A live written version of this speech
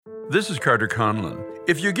This is Carter Conlon.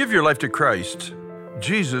 If you give your life to Christ,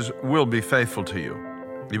 Jesus will be faithful to you.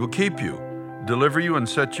 He will keep you, deliver you, and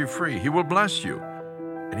set you free. He will bless you,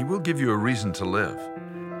 and He will give you a reason to live.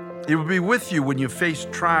 He will be with you when you face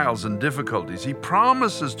trials and difficulties. He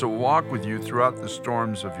promises to walk with you throughout the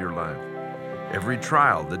storms of your life. Every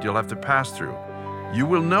trial that you'll have to pass through, you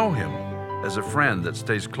will know Him as a friend that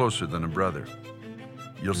stays closer than a brother.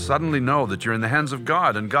 You'll suddenly know that you're in the hands of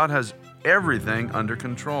God, and God has everything under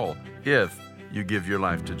control if you give your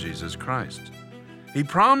life to Jesus Christ. He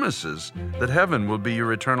promises that heaven will be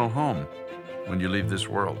your eternal home when you leave this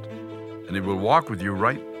world, and He will walk with you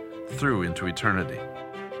right through into eternity.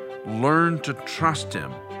 Learn to trust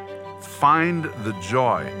Him. Find the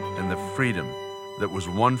joy and the freedom that was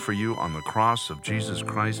won for you on the cross of Jesus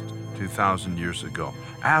Christ 2,000 years ago.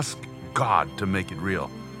 Ask God to make it real.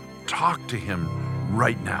 Talk to Him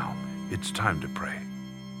right now. It's time to pray.